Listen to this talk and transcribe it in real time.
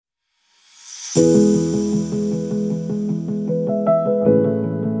Welcome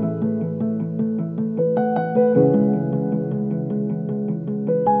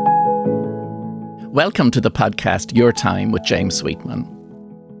to the podcast Your Time with James Sweetman.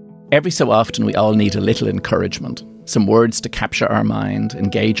 Every so often we all need a little encouragement, some words to capture our mind,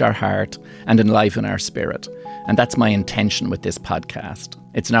 engage our heart and enliven our spirit. And that's my intention with this podcast.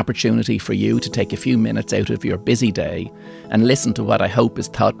 It's an opportunity for you to take a few minutes out of your busy day and listen to what I hope is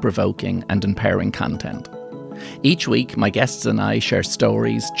thought-provoking and empowering content. Each week, my guests and I share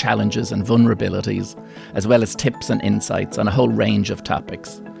stories, challenges and vulnerabilities, as well as tips and insights on a whole range of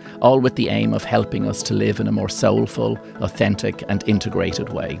topics, all with the aim of helping us to live in a more soulful, authentic and integrated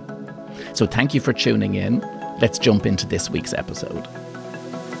way. So thank you for tuning in. Let's jump into this week's episode.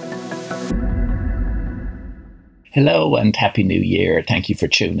 Hello and Happy New Year. Thank you for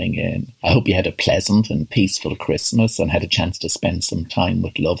tuning in. I hope you had a pleasant and peaceful Christmas and had a chance to spend some time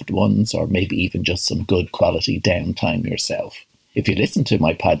with loved ones, or maybe even just some good quality downtime yourself. If you listen to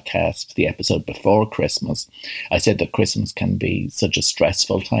my podcast, the episode before Christmas, I said that Christmas can be such a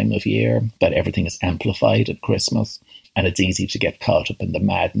stressful time of year, that everything is amplified at Christmas, and it's easy to get caught up in the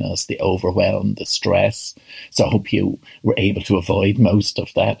madness, the overwhelm, the stress. So I hope you were able to avoid most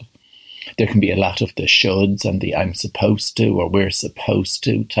of that. There can be a lot of the shoulds and the I'm supposed to or we're supposed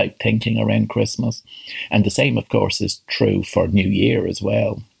to type thinking around Christmas. And the same, of course, is true for New Year as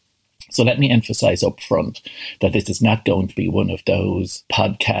well. So let me emphasize up front that this is not going to be one of those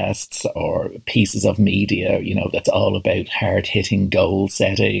podcasts or pieces of media, that's all about hard-hitting goal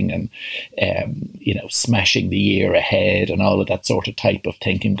setting and, smashing the year ahead and all of that sort of type of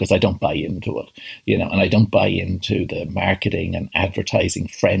thinking, because I don't buy into it, and I don't buy into the marketing and advertising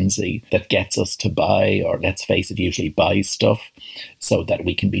frenzy that gets us to buy, or let's face it, usually buy stuff so that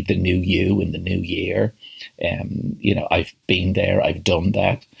we can be the new you in the new year. I've been there, I've done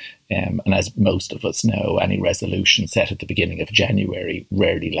that. And as most of us know, any resolution set at the beginning of January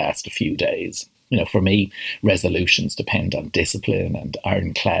rarely last a few days. For me, resolutions depend on discipline and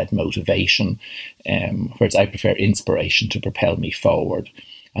ironclad motivation, whereas I prefer inspiration to propel me forward.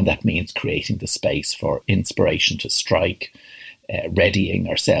 And that means creating the space for inspiration to strike, readying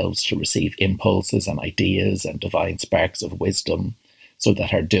ourselves to receive impulses and ideas and divine sparks of wisdom, so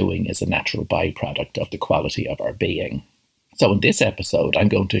that our doing is a natural byproduct of the quality of our being. So in this episode, I'm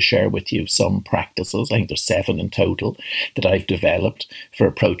going to share with you some practices, I think there's 7 in total, that I've developed for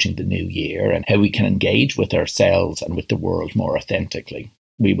approaching the new year and how we can engage with ourselves and with the world more authentically.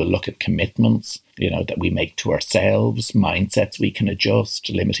 We will look at commitments, that we make to ourselves, mindsets we can adjust,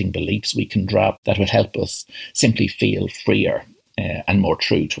 limiting beliefs we can drop that would help us simply feel freer and more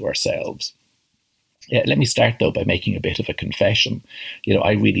true to ourselves. Let me start, though, by making a bit of a confession.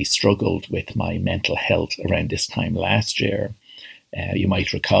 I really struggled with my mental health around this time last year. You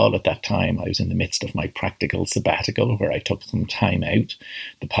might recall at that time I was in the midst of my practical sabbatical where I took some time out.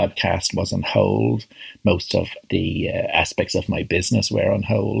 The podcast was on hold. Most of the aspects of my business were on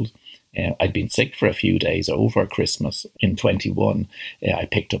hold. I'd been sick for a few days over Christmas in 21. I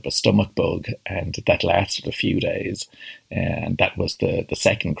picked up a stomach bug and that lasted a few days. And that was the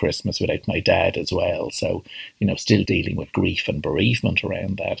second Christmas without my dad as well. So, still dealing with grief and bereavement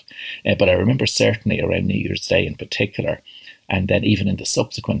around that. But I remember certainly around New Year's Day in particular, and then even in the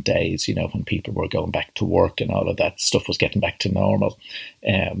subsequent days, when people were going back to work and all of that stuff was getting back to normal,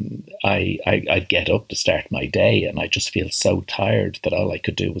 I'd get up to start my day and I just feel so tired that all I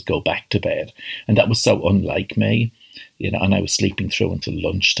could do was go back to bed. And that was so unlike me, and I was sleeping through until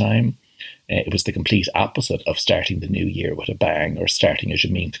lunchtime. It was the complete opposite of starting the new year with a bang, or starting as you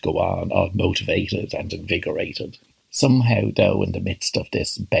mean to go on, all motivated and invigorated. Somehow, though, in the midst of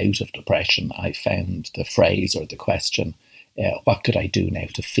this bout of depression, I found the phrase or the question, what could I do now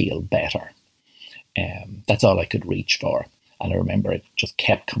to feel better? That's all I could reach for. And I remember it just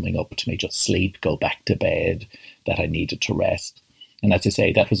kept coming up to me, just sleep, go back to bed, that I needed to rest. And as I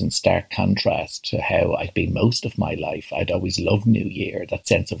say, that was in stark contrast to how I'd been most of my life. I'd always loved New Year, that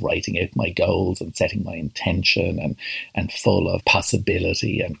sense of writing out my goals and setting my intention and full of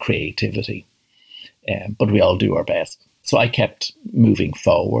possibility and creativity. But we all do our best. So I kept moving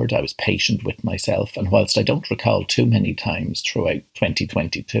forward. I was patient with myself. And whilst I don't recall too many times throughout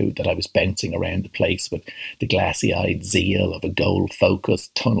 2022 that I was bouncing around the place with the glassy-eyed zeal of a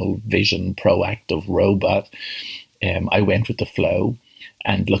goal-focused, tunnel vision, proactive robot, I went with the flow.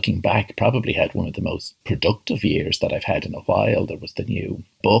 And looking back, probably had one of the most productive years that I've had in a while. There was the new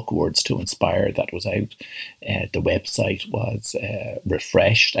book, Words to Inspire, that was out. The website was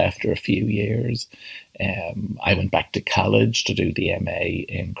refreshed after a few years. I went back to college to do the MA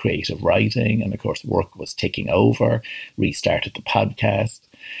in creative writing. And of course, work was ticking over, restarted the podcast.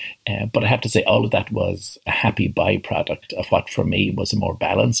 But I have to say, all of that was a happy byproduct of what for me was a more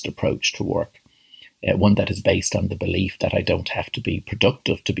balanced approach to work. One that is based on the belief that I don't have to be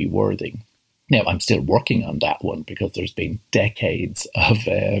productive to be worthy. Now, I'm still working on that one because there's been decades of,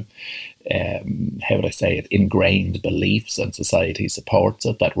 how would I say it, ingrained beliefs, and society supports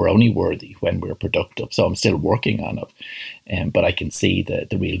it, that we're only worthy when we're productive. So I'm still working on it. But I can see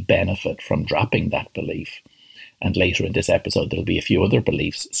the real benefit from dropping that belief. And later in this episode, there'll be a few other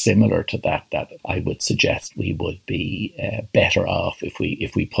beliefs similar to that I would suggest we would be better off if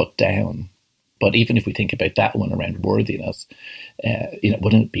we put down. But even if we think about that one around worthiness,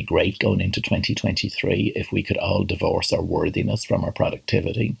 wouldn't it be great going into 2023 if we could all divorce our worthiness from our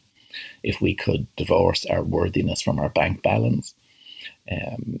productivity? If we could divorce our worthiness from our bank balance?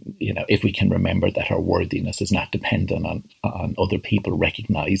 If we can remember that our worthiness is not dependent on other people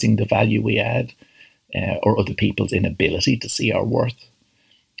recognizing the value we add, or other people's inability to see our worth.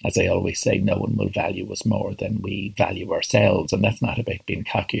 As I always say, no one will value us more than we value ourselves. And that's not about being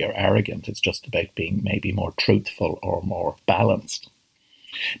cocky or arrogant. It's just about being maybe more truthful or more balanced.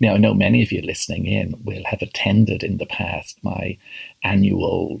 Now, I know many of you listening in will have attended in the past my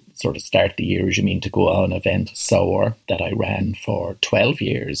annual sort of start the year regime to go on event, SOAR, that I ran for 12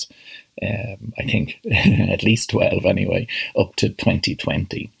 years. I think at least 12 anyway, up to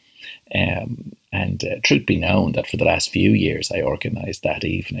 2020. And truth be known that for the last few years I organised that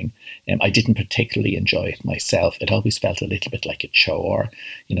evening. I didn't particularly enjoy it myself. It always felt a little bit like a chore,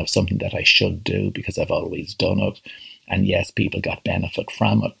 something that I should do because I've always done it. And yes, people got benefit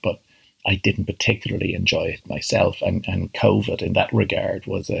from it, but I didn't particularly enjoy it myself. And COVID in that regard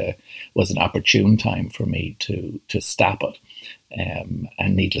was an opportune time for me to stop it.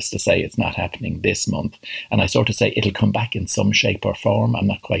 And needless to say, it's not happening this month. And I sort of say it'll come back in some shape or form. I'm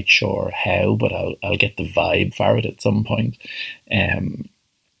not quite sure how, but I'll get the vibe for it at some point.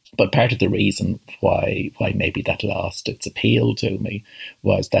 But part of the reason why maybe that lost its appeal to me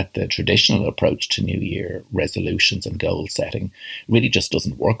was that the traditional approach to New Year resolutions and goal setting really just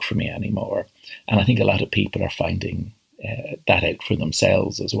doesn't work for me anymore. And I think a lot of people are finding that out for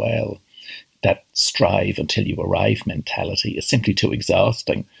themselves as well. That strive until you arrive mentality is simply too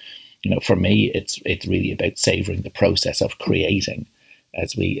exhausting. For me, it's really about savouring the process of creating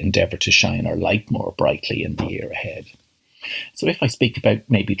as we endeavour to shine our light more brightly in the year ahead. So if I speak about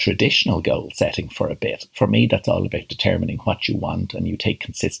maybe traditional goal setting for a bit, for me, that's all about determining what you want and you take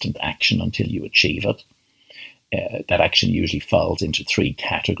consistent action until you achieve it. That action usually falls into three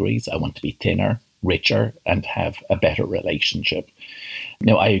categories. I want to be thinner, richer, and have a better relationship.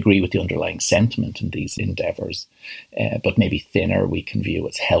 Now, I agree with the underlying sentiment in these endeavours, but maybe thinner we can view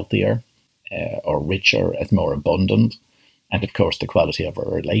as healthier, or richer as more abundant. And of course, the quality of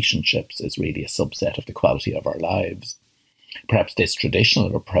our relationships is really a subset of the quality of our lives. Perhaps this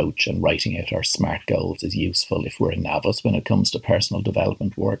traditional approach in writing out our SMART goals is useful if we're a novice when it comes to personal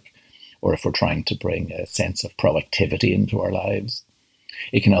development work, or if we're trying to bring a sense of proactivity into our lives.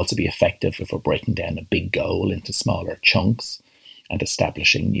 It can also be effective if we're breaking down a big goal into smaller chunks and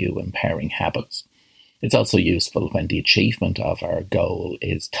establishing new empowering habits. It's also useful when the achievement of our goal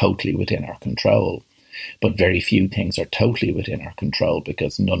is totally within our control. But very few things are totally within our control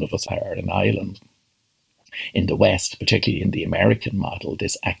because none of us are an island. In the West, particularly in the American model,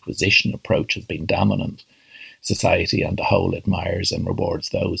 this acquisition approach has been dominant. Society on the whole admires and rewards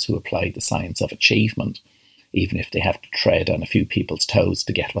those who apply the science of achievement, even if they have to tread on a few people's toes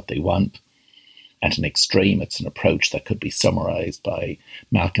to get what they want. At an extreme, it's an approach that could be summarised by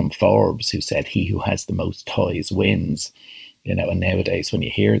Malcolm Forbes, who said, "He who has the most toys wins." And nowadays when you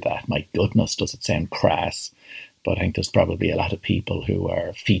hear that, my goodness, does it sound crass? But I think there's probably a lot of people who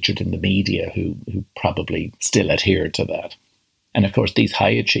are featured in the media who probably still adhere to that. And of course, these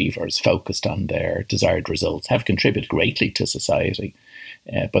high achievers focused on their desired results have contributed greatly to society.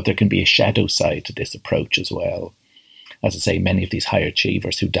 But there can be a shadow side to this approach as well. As I say, many of these high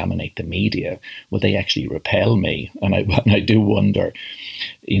achievers who dominate the media, well, they actually repel me. And I do wonder,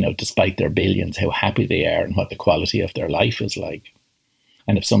 despite their billions, how happy they are and what the quality of their life is like.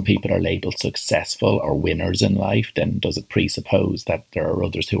 And if some people are labelled successful or winners in life, then does it presuppose that there are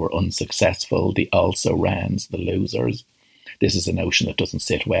others who are unsuccessful, the also-rans, the losers? This is a notion that doesn't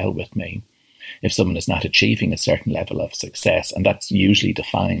sit well with me. If someone is not achieving a certain level of success, and that's usually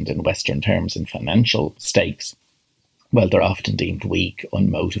defined in Western terms in financial stakes, well, they're often deemed weak,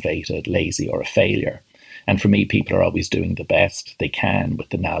 unmotivated, lazy, or a failure. And for me, people are always doing the best they can with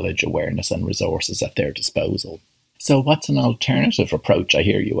the knowledge, awareness, and resources at their disposal. So what's an alternative approach, I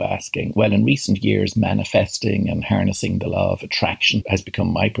hear you asking? Well, in recent years, manifesting and harnessing the law of attraction has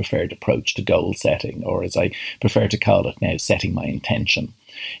become my preferred approach to goal setting, or as I prefer to call it now, setting my intention.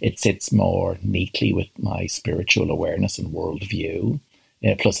 It sits more neatly with my spiritual awareness and worldview.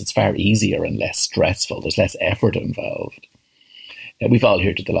 Plus, it's far easier and less stressful. There's less effort involved. We've all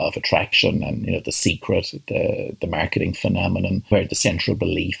heard of the law of attraction and, The Secret, the marketing phenomenon, where the central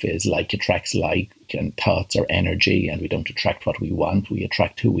belief is like attracts like, and thoughts are energy, and we don't attract what we want, we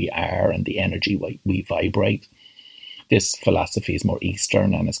attract who we are and the energy we vibrate. This philosophy is more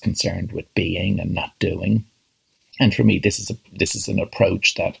Eastern and is concerned with being and not doing. And for me, this is an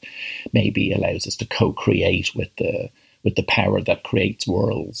approach that maybe allows us to co-create with the power that creates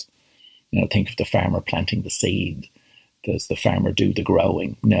worlds. Think of the farmer planting the seed. Does the farmer do the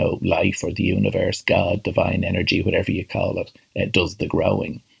growing? No, life or the universe, God, divine energy, whatever you call it, does the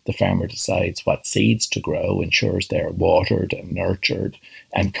growing. The farmer decides what seeds to grow, ensures they're watered and nurtured,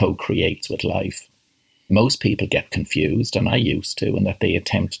 and co-creates with life. Most people get confused, and I used to, in that they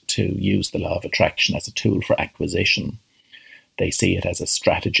attempt to use the law of attraction as a tool for acquisition. They see it as a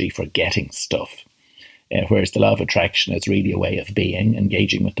strategy for getting stuff. Whereas the law of attraction is really a way of being,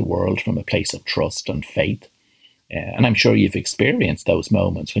 engaging with the world from a place of trust and faith. And I'm sure you've experienced those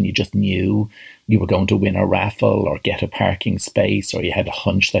moments when you just knew you were going to win a raffle or get a parking space, or you had a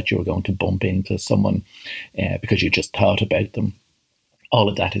hunch that you were going to bump into someone because you just thought about them. All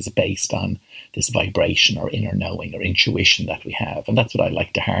of that is based on this vibration or inner knowing or intuition that we have. And that's what I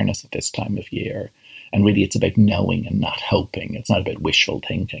like to harness at this time of year. And really, it's about knowing and not hoping. It's not about wishful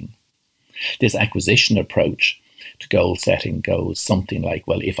thinking. This acquisition approach to goal setting goes something like,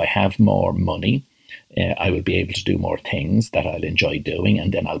 well, if I have more money, I will be able to do more things that I'll enjoy doing,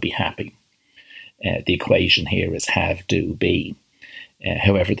 and then I'll be happy. The equation here is have, do, be.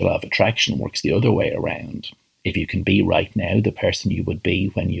 However, the law of attraction works the other way around. If you can be right now the person you would be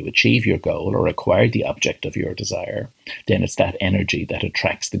when you achieve your goal or acquire the object of your desire, then it's that energy that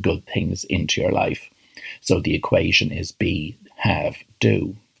attracts the good things into your life. So the equation is be, have,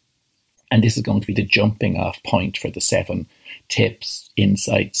 do. And this is going to be the jumping off point for the 7 tips,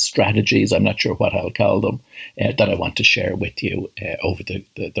 insights, strategies, I'm not sure what I'll call them, that I want to share with you over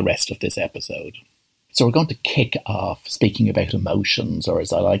the rest of this episode. So we're going to kick off speaking about emotions, or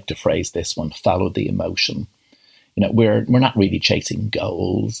as I like to phrase this one, follow the emotion. We're not really chasing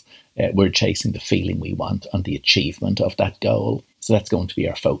goals. We're chasing the feeling we want and the achievement of that goal. So that's going to be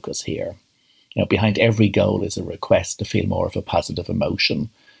our focus here. Behind every goal is a request to feel more of a positive emotion,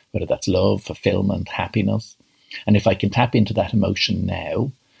 whether that's love, fulfillment, happiness. And if I can tap into that emotion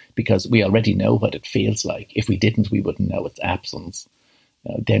now, because we already know what it feels like. If we didn't, we wouldn't know its absence.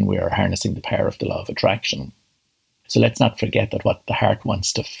 Then we are harnessing the power of the law of attraction. So let's not forget that what the heart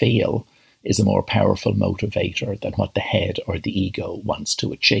wants to feel is a more powerful motivator than what the head or the ego wants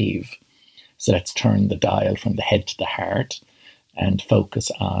to achieve. So let's turn the dial from the head to the heart and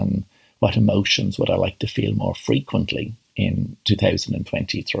focus on what emotions would I like to feel more frequently in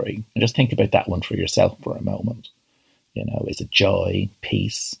 2023. And just think about that one for yourself for a moment. Is it joy,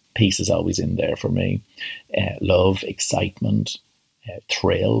 peace? Peace is always in there for me. Love, excitement,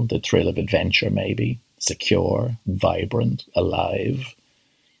 thrill, the thrill of adventure maybe. Secure, vibrant, alive.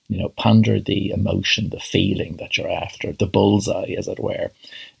 Ponder the emotion, the feeling that you're after, the bullseye, as it were,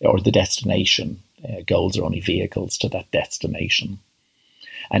 or the destination. Goals are only vehicles to that destination.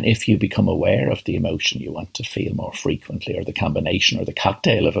 And if you become aware of the emotion you want to feel more frequently, or the combination or the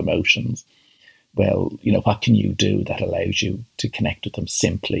cocktail of emotions, well, what can you do that allows you to connect with them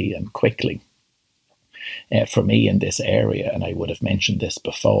simply and quickly? For me in this area, and I would have mentioned this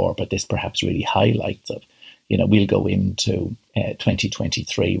before, but this perhaps really highlights it, we'll go into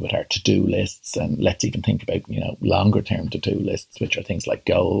 2023 with our to-do lists, and let's even think about, longer term to-do lists, which are things like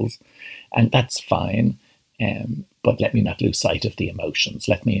goals. And that's fine. But let me not lose sight of the emotions.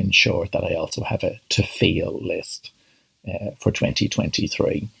 Let me ensure that I also have a to-feel list for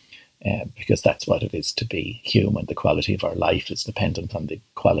 2023, because that's what it is to be human. The quality of our life is dependent on the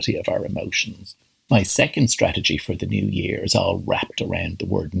quality of our emotions. My second strategy for the new year is all wrapped around the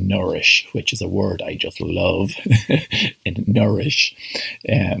word nourish, which is a word I just love, and nourish.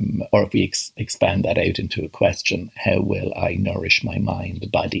 Or if we expand that out into a question, how will I nourish my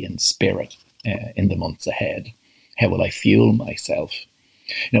mind, body and spirit in the months ahead? How will I fuel myself?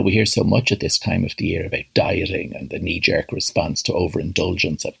 We hear so much at this time of the year about dieting and the knee-jerk response to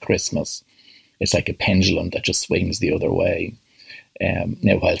overindulgence at Christmas. It's like a pendulum that just swings the other way.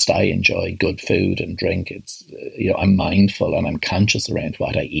 Now, whilst I enjoy good food and drink, it's I'm mindful and I'm conscious around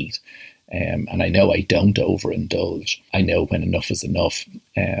what I eat. And I know I don't overindulge. I know when enough is enough,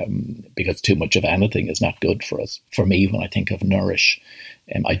 because too much of anything is not good for us. For me, when I think of nourish,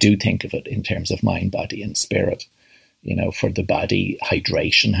 I do think of it in terms of mind, body and spirit. For the body,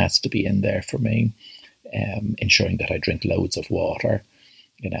 hydration has to be in there for me, ensuring that I drink loads of water.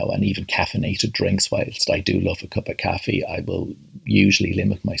 and even caffeinated drinks. Whilst I do love a cup of coffee, I will usually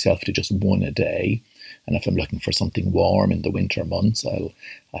limit myself to just one a day. And if I'm looking for something warm in the winter months, I'll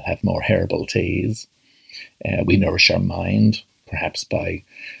have more herbal teas. We nourish our mind, perhaps by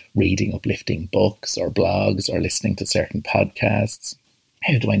reading uplifting books or blogs or listening to certain podcasts.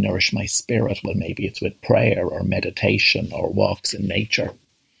 How do I nourish my spirit? Well, maybe it's with prayer or meditation or walks in nature.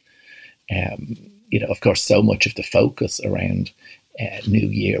 Of course, so much of the focus around New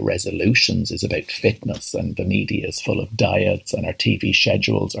Year resolutions is about fitness, and the media is full of diets, and our TV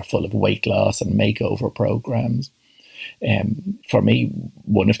schedules are full of weight loss and makeover programs. For me,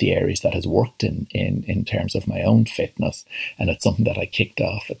 one of the areas that has worked in terms of my own fitness, and it's something that I kicked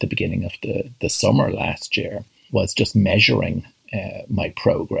off at the beginning of the summer last year, was just measuring my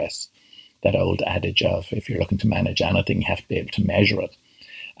progress. That old adage of, if you're looking to manage anything, you have to be able to measure it.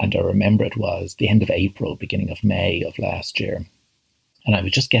 And I remember it was the end of April, beginning of May of last year. And I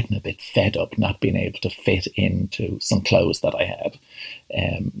was just getting a bit fed up not being able to fit into some clothes that I had.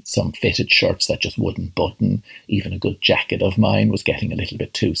 Some fitted shirts that just wouldn't button. Even a good jacket of mine was getting a little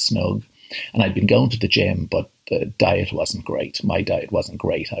bit too snug. And I'd been going to the gym, but the diet wasn't great. My diet wasn't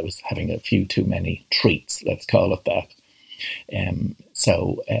great. I was having a few too many treats, let's call it that.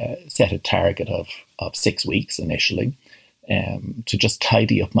 So set a target of 6 weeks initially, to just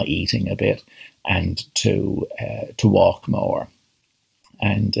tidy up my eating a bit and to walk more.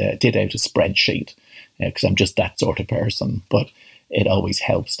 And did out a spreadsheet, because I'm just that sort of person. But it always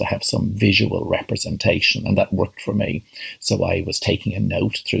helps to have some visual representation, and that worked for me. So I was taking a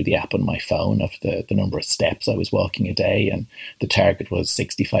note through the app on my phone of the number of steps I was walking a day, and the target was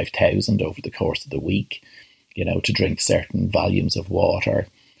 65,000 over the course of the week, to drink certain volumes of water,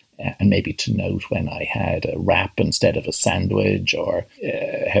 and maybe to note when I had a wrap instead of a sandwich, or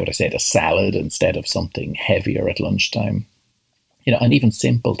a salad instead of something heavier at lunchtime. And even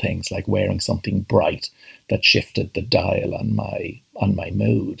simple things like wearing something bright that shifted the dial on my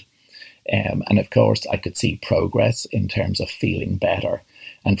mood. And of course, I could see progress in terms of feeling better.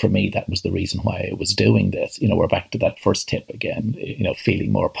 And for me, that was the reason why I was doing this. We're back to that first tip again,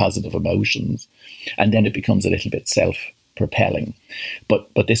 feeling more positive emotions. And then it becomes a little bit self-propelling. But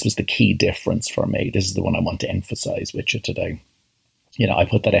this was the key difference for me. This is the one I want to emphasize with you today. I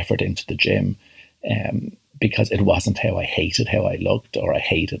put that effort into the gym, because it wasn't how I hated how I looked or I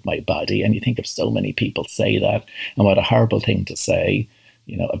hated my body. And you think of so many people say that, and what a horrible thing to say,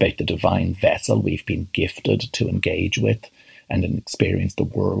 about the divine vessel we've been gifted to engage with and experience the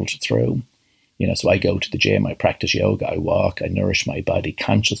world through. So I go to the gym, I practice yoga, I walk, I nourish my body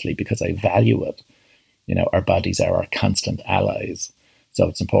consciously because I value it. Our bodies are our constant allies. So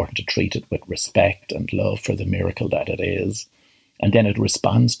it's important to treat it with respect and love for the miracle that it is. And then it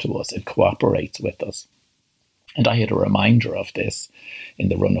responds to us, it cooperates with us. And I had a reminder of this in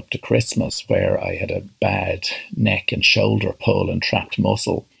the run up to Christmas, where I had a bad neck and shoulder pull and trapped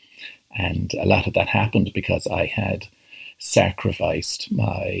muscle. And a lot of that happened because I had sacrificed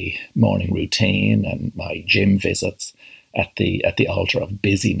my morning routine and my gym visits at the altar of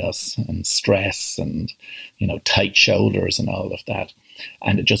busyness and stress and, tight shoulders and all of that.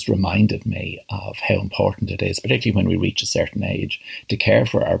 And it just reminded me of how important it is, particularly when we reach a certain age, to care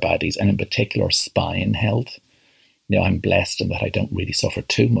for our bodies, and in particular spine health. I'm blessed in that I don't really suffer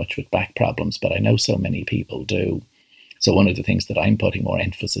too much with back problems, but I know so many people do. So one of the things that I'm putting more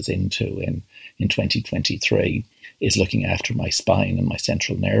emphasis into in 2023 is looking after my spine and my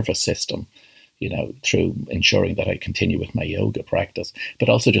central nervous system, through ensuring that I continue with my yoga practice, but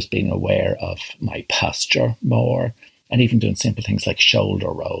also just being aware of my posture more, and even doing simple things like shoulder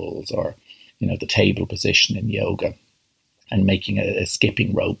rolls or, the table position in yoga, and making a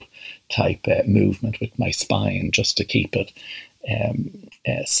skipping rope type movement with my spine just to keep it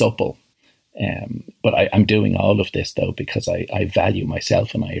supple. But I'm doing all of this, though, because I value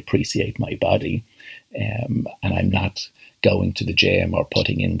myself and I appreciate my body. And I'm not going to the gym or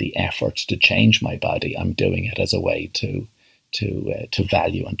putting in the effort to change my body. I'm doing it as a way to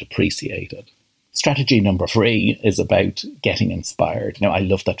value and appreciate it. Strategy number 3 is about getting inspired. Now, I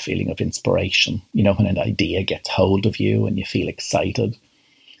love that feeling of inspiration. When an idea gets hold of you and you feel excited.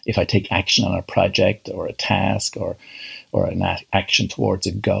 If I take action on a project or a task or an action towards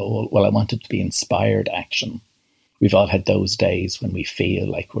a goal, well, I want it to be inspired action. We've all had those days when we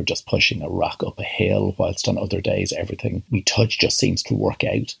feel like we're just pushing a rock up a hill, whilst on other days everything we touch just seems to work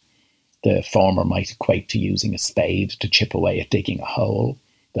out. The former might equate to using a spade to chip away at digging a hole.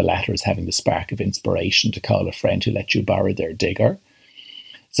 The latter is having the spark of inspiration to call a friend who let you borrow their digger.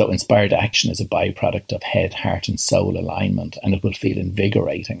 So inspired action is a byproduct of head, heart and soul alignment, and it will feel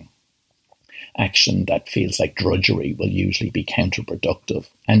invigorating. Action that feels like drudgery will usually be counterproductive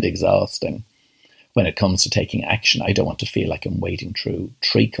and exhausting. When it comes to taking action, I don't want to feel like I'm wading through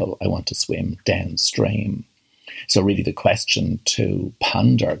treacle. I want to swim downstream. So really the question to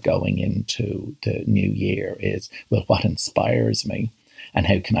ponder going into the new year is, well, what inspires me and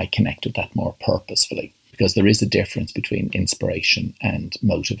how can I connect with that more purposefully? Because there is a difference between inspiration and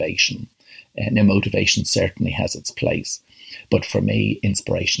motivation. Now, motivation certainly has its place, but for me,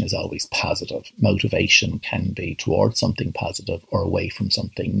 inspiration is always positive. Motivation can be towards something positive or away from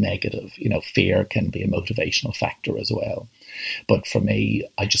something negative. Fear can be a motivational factor as well. But for me,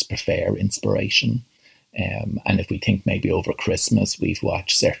 I just prefer inspiration. And if we think maybe over Christmas, we've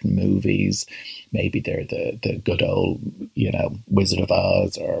watched certain movies, maybe they're the good old, Wizard of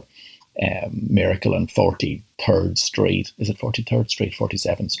Oz or Miracle on 43rd Street. Is it 43rd Street,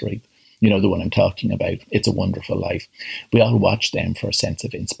 47th Street? The one I'm talking about, It's a Wonderful Life. We all watch them for a sense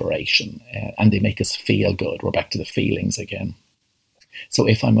of inspiration, and they make us feel good. We're back to the feelings again. So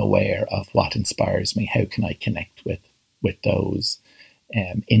if I'm aware of what inspires me, how can I connect with those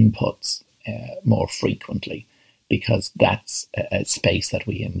inputs more frequently? Because that's a space that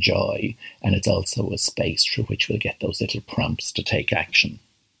we enjoy, and it's also a space through which we'll get those little prompts to take action.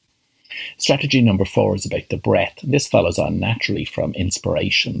 Strategy number 4 is about the breath. This follows on naturally from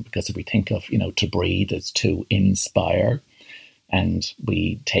inspiration, because if we think of, to breathe as to inspire, and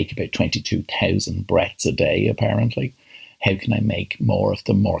we take about 22,000 breaths a day, apparently, how can I make more of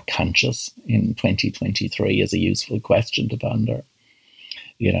them more conscious in 2023 is a useful question to ponder.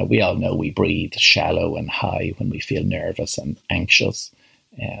 We all know we breathe shallow and high when we feel nervous and anxious.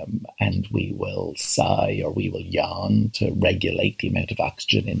 And we will sigh or we will yawn to regulate the amount of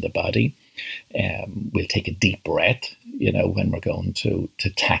oxygen in the body. We'll take a deep breath, when we're going to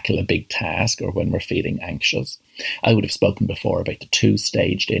tackle a big task or when we're feeling anxious. I would have spoken before about the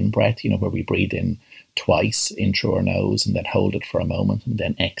 2-staged in-breath, where we breathe in twice in through our nose and then hold it for a moment and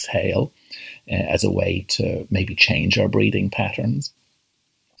then exhale as a way to maybe change our breathing patterns.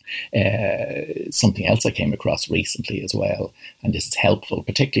 Something else I came across recently as well, and this is helpful,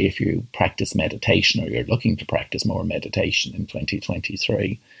 particularly if you practice meditation or you're looking to practice more meditation in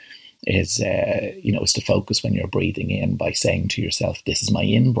 2023, is to focus when you're breathing in by saying to yourself, this is my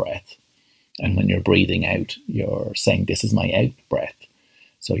in-breath. And when you're breathing out, you're saying, this is my out-breath.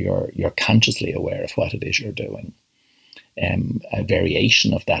 So you're consciously aware of what it is you're doing. A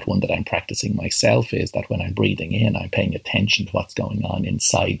variation of that one that I'm practicing myself is that when I'm breathing in, I'm paying attention to what's going on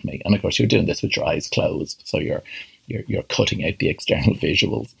inside me. And of course, you're doing this with your eyes closed, so you're cutting out the external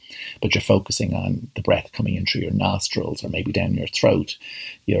visuals, but you're focusing on the breath coming in through your nostrils or maybe down your throat.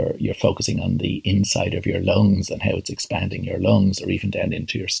 You're focusing on the inside of your lungs and how it's expanding your lungs, or even down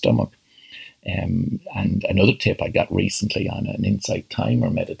into your stomach. And another tip I got recently on an Insight Timer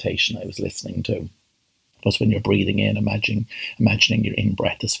meditation I was listening to was when you're breathing in, imagining your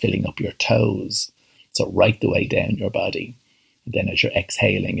in-breath is filling up your toes, so right the way down your body. And then as you're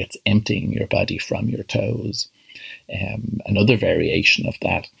exhaling, it's emptying your body from your toes. Another variation of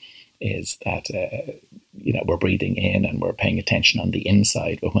that is that, we're breathing in and we're paying attention on the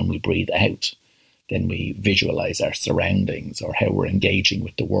inside, but when we breathe out, then we visualize our surroundings or how we're engaging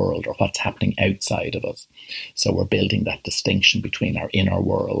with the world or what's happening outside of us. So we're building that distinction between our inner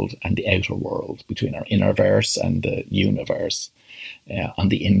world and the outer world, between our inner verse and the universe. On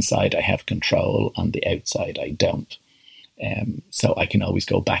the inside, I have control. On the outside, I don't. So I can always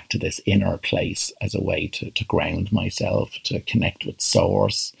go back to this inner place as a way to ground myself, to connect with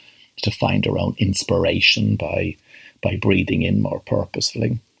source, to find our own inspiration by breathing in more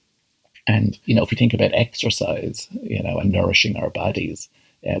purposefully. And, if we think about exercise, and nourishing our bodies,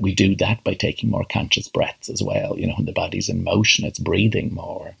 we do that by taking more conscious breaths as well. When the body's in motion, it's breathing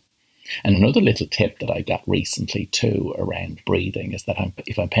more. And another little tip that I got recently too around breathing is that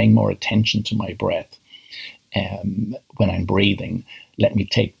if I'm paying more attention to my breath, when I'm breathing, let me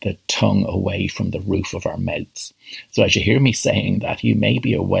take the tongue away from the roof of our mouths. So as you hear me saying that, you may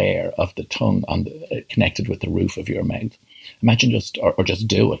be aware of the tongue connected with the roof of your mouth. Imagine just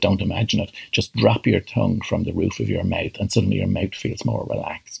do it, don't imagine it. Just drop your tongue from the roof of your mouth and suddenly your mouth feels more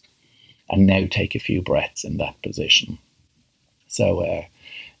relaxed. And now take a few breaths in that position. So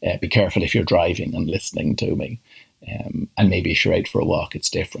be careful if you're driving and listening to me. And maybe if you're out for a walk,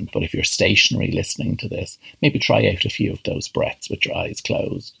 it's different. But if you're stationary listening to this, maybe try out a few of those breaths with your eyes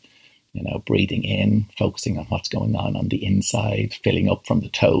closed. Breathing in, focusing on what's going on the inside, filling up from the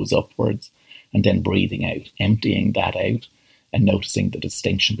toes upwards, and then breathing out, emptying that out, and noticing the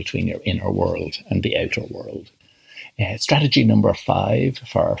distinction between your inner world and the outer world. Strategy number 5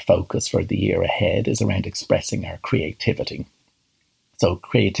 for our focus for the year ahead is around expressing our creativity. So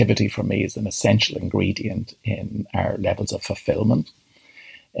creativity for me is an essential ingredient in our levels of fulfillment.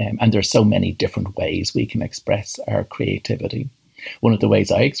 And there are so many different ways we can express our creativity. One of the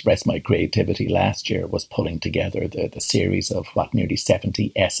ways I expressed my creativity last year was pulling together the series of nearly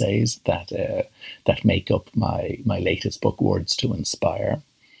 70 essays that make up my latest book, Words to Inspire.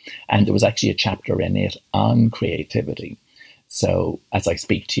 And there was actually a chapter in it on creativity. So as I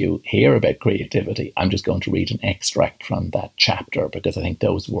speak to you here about creativity, I'm just going to read an extract from that chapter because I think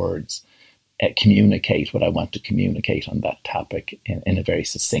those words communicate what I want to communicate on that topic in a very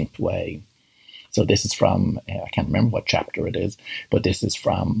succinct way. So this is from, I can't remember what chapter it is, but this is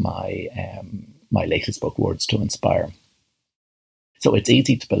from my latest book, Words to Inspire. So it's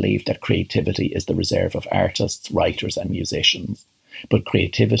easy to believe that creativity is the reserve of artists, writers, and musicians. But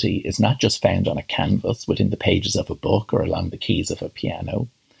creativity is not just found on a canvas within the pages of a book or along the keys of a piano.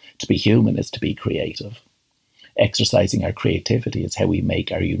 To be human is to be creative. Exercising our creativity is how we make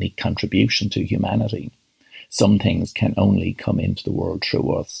our unique contribution to humanity. Some things can only come into the world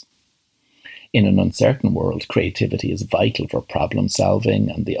through us. In an uncertain world, creativity is vital for problem solving,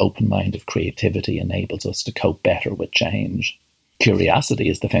 and the open mind of creativity enables us to cope better with change. Curiosity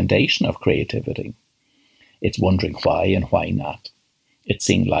is the foundation of creativity. It's wondering why and why not. It's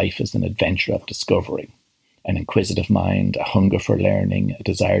seeing life as an adventure of discovery, an inquisitive mind, a hunger for learning, a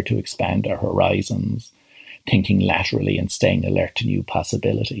desire to expand our horizons, thinking laterally and staying alert to new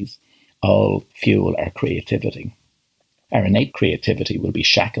possibilities, all fuel our creativity. Our innate creativity will be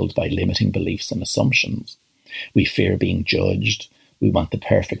shackled by limiting beliefs and assumptions. We fear being judged. We want the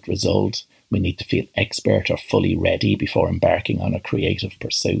perfect result. We need to feel expert or fully ready before embarking on a creative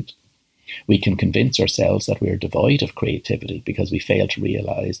pursuit. We can convince ourselves that we are devoid of creativity because we fail to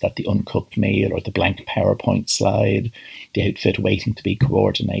realize that the uncooked meal or the blank PowerPoint slide, the outfit waiting to be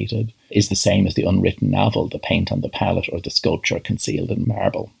coordinated, is the same as the unwritten novel, the paint on the palette, or the sculpture concealed in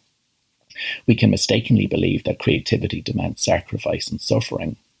marble. We can mistakenly believe that creativity demands sacrifice and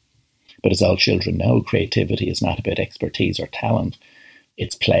suffering. But as all children know, creativity is not about expertise or talent.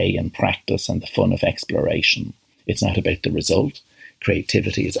 It's play and practice and the fun of exploration. It's not about the result.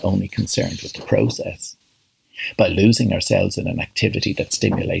 Creativity is only concerned with the process. By losing ourselves in an activity that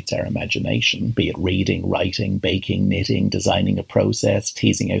stimulates our imagination, be it reading, writing, baking, knitting, designing a process,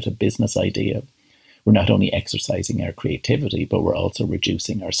 teasing out a business idea, we're not only exercising our creativity, but we're also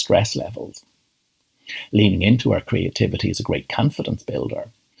reducing our stress levels. Leaning into our creativity is a great confidence builder.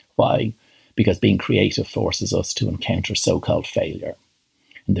 Why? Because being creative forces us to encounter so-called failure.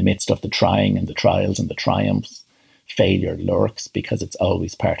 In the midst of the trying and the trials and the triumphs, failure lurks because it's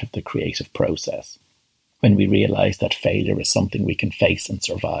always part of the creative process. When we realize that failure is something we can face and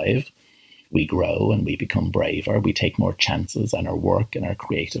survive, we grow and we become braver, we take more chances, and our work and our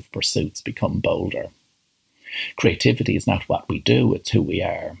creative pursuits become bolder. Creativity is not what we do, it's who we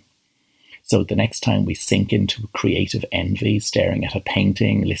are. So the next time we sink into creative envy, staring at a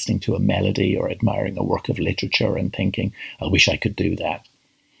painting, listening to a melody, or admiring a work of literature and thinking, I wish I could do that,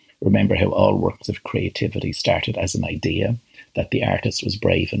 remember how all works of creativity started as an idea that the artist was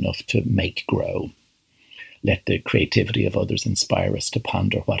brave enough to make grow. Let the creativity of others inspire us to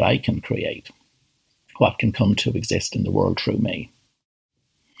ponder what I can create, what can come to exist in the world through me.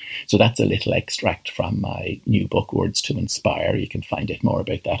 So that's a little extract from my new book, Words to Inspire. You can find out more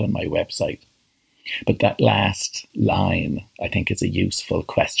about that on my website. But that last line, I think, is a useful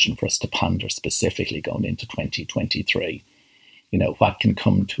question for us to ponder specifically going into 2023. You know, what can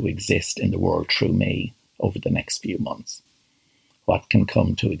come to exist in the world through me over the next few months? What can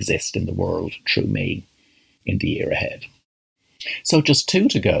come to exist in the world through me in the year ahead? So just 2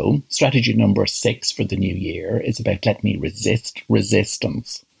 to go. Strategy number 6 for the new year is about let me resist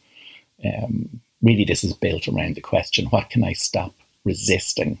resistance. Really, this is built around the question, what can I stop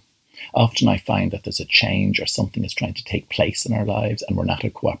resisting? Often I find that there's a change or something is trying to take place in our lives and we're not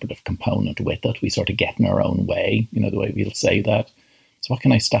a cooperative component with it. We sort of get in our own way, you know, the way we'll say that. So what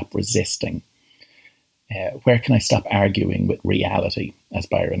can I stop resisting? Where can I stop arguing with reality, as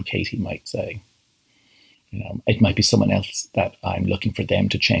Byron Katie might say? You know, it might be someone else that I'm looking for them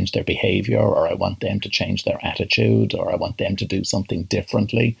to change their behavior, or I want them to change their attitude, or I want them to do something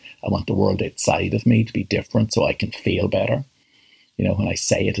differently. I want the world outside of me to be different so I can feel better. You know, when I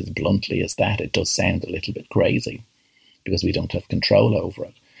say it as bluntly as that, it does sound a little bit crazy because we don't have control over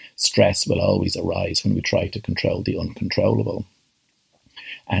it. Stress will always arise when we try to control the uncontrollable.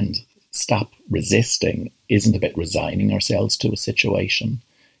 And stop resisting isn't about resigning ourselves to a situation.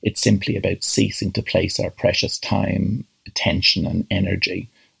 It's simply about ceasing to place our precious time, attention, and energy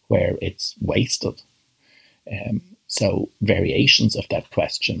where it's wasted. So variations of that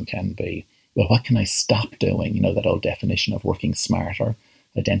question can be, Well, what can I stop doing? You know, that old definition of working smarter,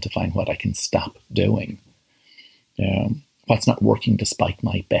 identifying what I can stop doing. What's not working despite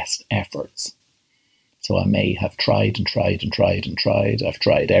my best efforts. So I may have tried and tried and tried and tried. I've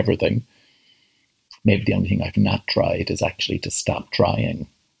tried everything. Maybe the only thing I've not tried is actually to stop trying.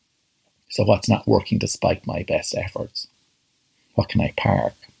 So what's not working despite my best efforts? What can I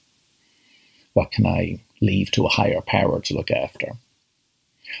park? What can I leave to a higher power to look after?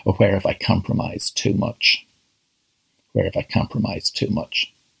 Or where have I compromised too much? Where have I compromised too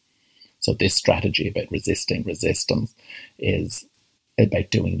much? So this strategy about resisting resistance is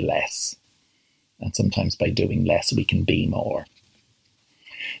about doing less. And sometimes by doing less, we can be more.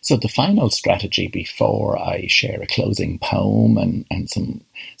 So the final strategy before I share a closing poem and some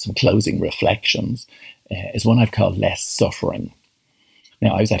closing reflections is one I've called less suffering.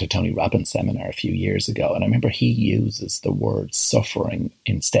 Now, I was at a Tony Robbins seminar a few years ago, and I remember he uses the word suffering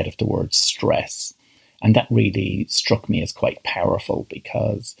instead of the word stress. And that really struck me as quite powerful,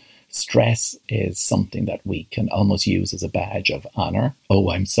 because stress is something that we can almost use as a badge of honor.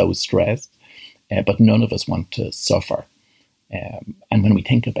 Oh, I'm so stressed. But none of us want to suffer. And when we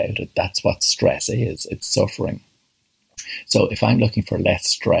think about it, that's what stress is. It's suffering. So if I'm looking for less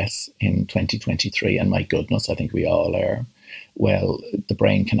stress in 2023, and my goodness, I think we all are, well, the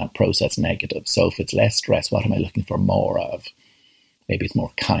brain cannot process negative. So if it's less stress, what am I looking for more of? Maybe it's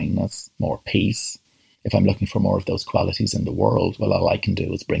more kindness, more peace. If I'm looking for more of those qualities in the world, well, all I can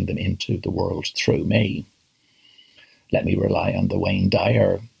do is bring them into the world through me. Let me rely on the Wayne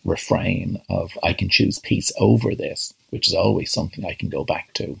Dyer refrain of I can choose peace over this, which is always something I can go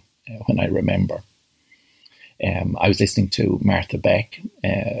back to when I remember. I was listening to Martha Beck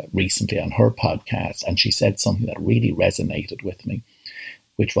recently on her podcast, and she said something that really resonated with me,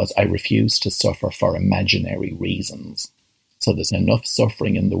 which was, I refuse to suffer for imaginary reasons. So there's enough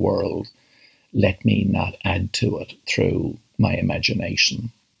suffering in the world. Let me not add to it through my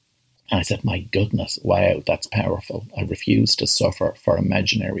imagination. And I said, my goodness, wow, that's powerful. I refuse to suffer for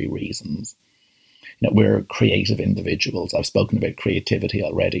imaginary reasons. You know, we're creative individuals. I've spoken about creativity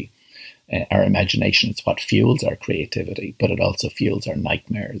already. Our imagination is what fuels our creativity, but it also fuels our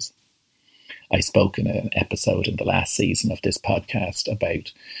nightmares. I spoke in an episode in the last season of this podcast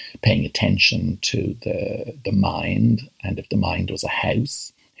about paying attention to the mind, and if the mind was a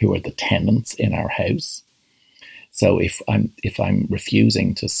house, who are the tenants in our house? So if I'm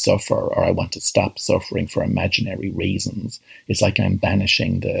refusing to suffer, or I want to stop suffering for imaginary reasons, it's like I'm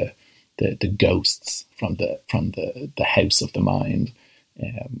banishing the ghosts from the house of the mind.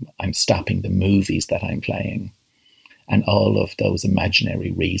 I'm stopping the movies that I'm playing. And all of those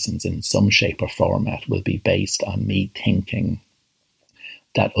imaginary reasons in some shape or format will be based on me thinking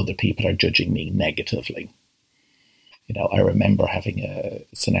that other people are judging me negatively. You know, I remember having a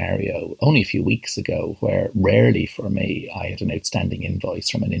scenario only a few weeks ago where rarely for me, I had an outstanding invoice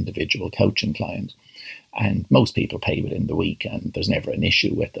from an individual coaching client. And most people pay within the week and there's never an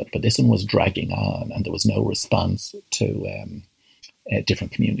issue with it. But this one was dragging on and there was no response to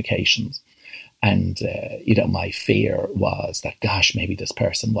different communications. And, my fear was that, gosh, maybe this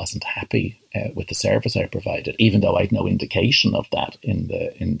person wasn't happy with the service I provided, even though I had no indication of that in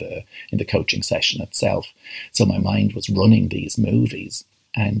the coaching session itself. So my mind was running these movies.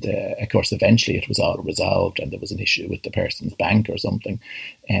 And, of course, eventually it was all resolved and there was an issue with the person's bank or something.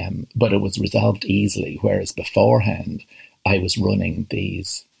 But it was resolved easily, whereas beforehand I was running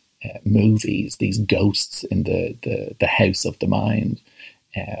these movies, these ghosts in the house of the mind.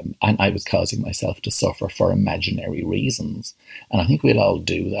 And I was causing myself to suffer for imaginary reasons. And I think we'll all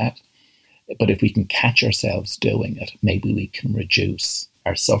do that. But if we can catch ourselves doing it, maybe we can reduce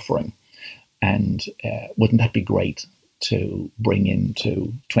our suffering. And wouldn't that be great to bring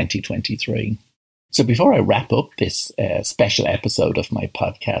into 2023? So before I wrap up this special episode of my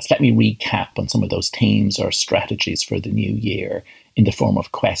podcast, let me recap on some of those themes or strategies for the new year in the form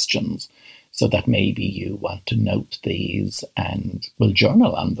of questions, so that maybe you want to note these and will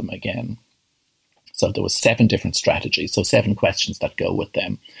journal on them again. So there was 7 different strategies, so 7 questions that go with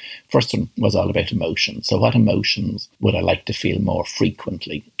them. First one was all about emotions. So what emotions would I like to feel more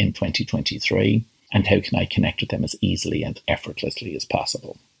frequently in 2023? And how can I connect with them as easily and effortlessly as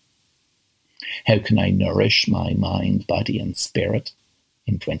possible? How can I nourish my mind, body and spirit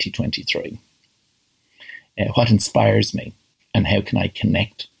in 2023? What inspires me? And how can I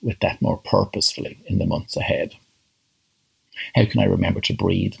connect with that more purposefully in the months ahead? How can I remember to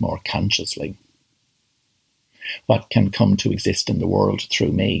breathe more consciously? What can come to exist in the world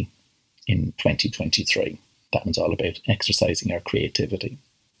through me in 2023? That one's all about exercising our creativity.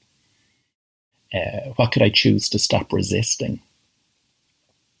 What could I choose to stop resisting?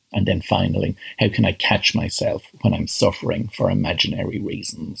 And then finally, how can I catch myself when I'm suffering for imaginary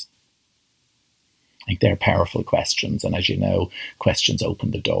reasons? I think they're powerful questions. And as you know, questions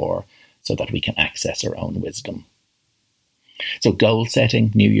open the door so that we can access our own wisdom. So goal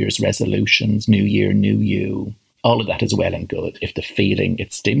setting, New Year's resolutions, New Year, New You, all of that is well and good if the feeling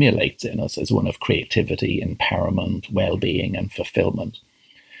it stimulates in us is one of creativity, empowerment, well-being and fulfillment.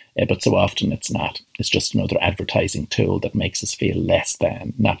 But so often it's not. It's just another advertising tool that makes us feel less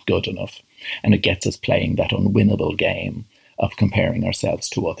than, not good enough. And it gets us playing that unwinnable game of comparing ourselves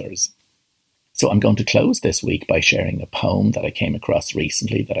to others. So I'm going to close this week by sharing a poem that I came across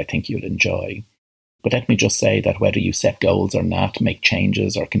recently that I think you'll enjoy. But let me just say that whether you set goals or not, make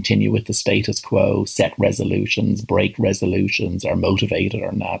changes or continue with the status quo, set resolutions, break resolutions, are motivated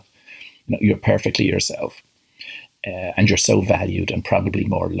or not, you're perfectly yourself. And you're so valued and probably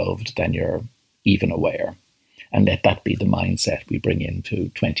more loved than you're even aware. And let that be the mindset we bring into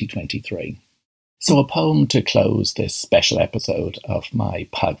 2023. So a poem to close this special episode of my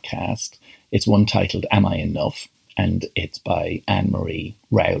podcast. It's one titled Am I Enough? And it's by Anne-Marie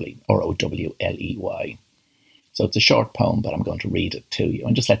Rowley, Rowley. So it's a short poem, but I'm going to read it to you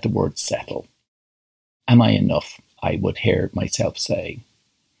and just let the words settle. Am I enough? I would hear myself say,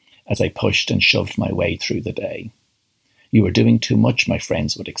 as I pushed and shoved my way through the day. You were doing too much, my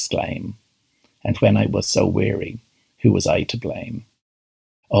friends would exclaim. And when I was so weary, who was I to blame?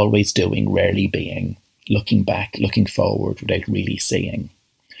 Always doing, rarely being, looking back, looking forward without really seeing,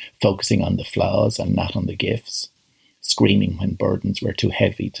 focusing on the flaws and not on the gifts, screaming when burdens were too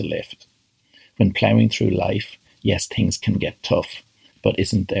heavy to lift. When ploughing through life, yes, things can get tough, but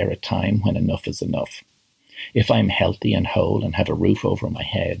isn't there a time when enough is enough? If I'm healthy and whole and have a roof over my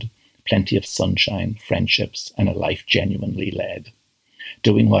head, plenty of sunshine, friendships, and a life genuinely led.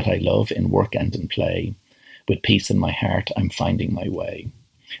 Doing what I love in work and in play. With peace in my heart, I'm finding my way.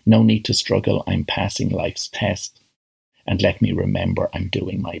 No need to struggle, I'm passing life's test. And let me remember I'm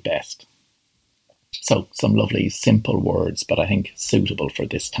doing my best. So, some lovely, simple words, but I think suitable for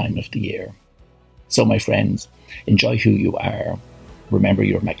this time of the year. So, my friends, enjoy who you are. Remember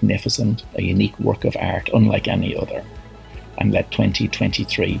you're magnificent, a unique work of art unlike any other. And let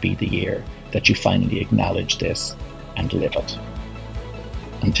 2023 be the year that you finally acknowledge this and live it.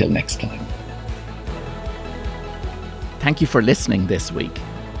 Until next time. Thank you for listening this week.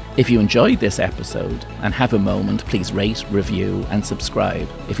 If you enjoyed this episode and have a moment, please rate, review and subscribe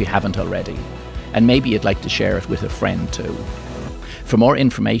if you haven't already. And maybe you'd like to share it with a friend too. For more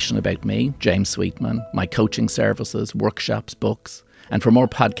information about me, James Sweetman, my coaching services, workshops, books, and for more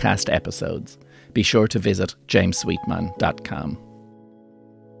podcast episodes, be sure to visit jamessweetman.com.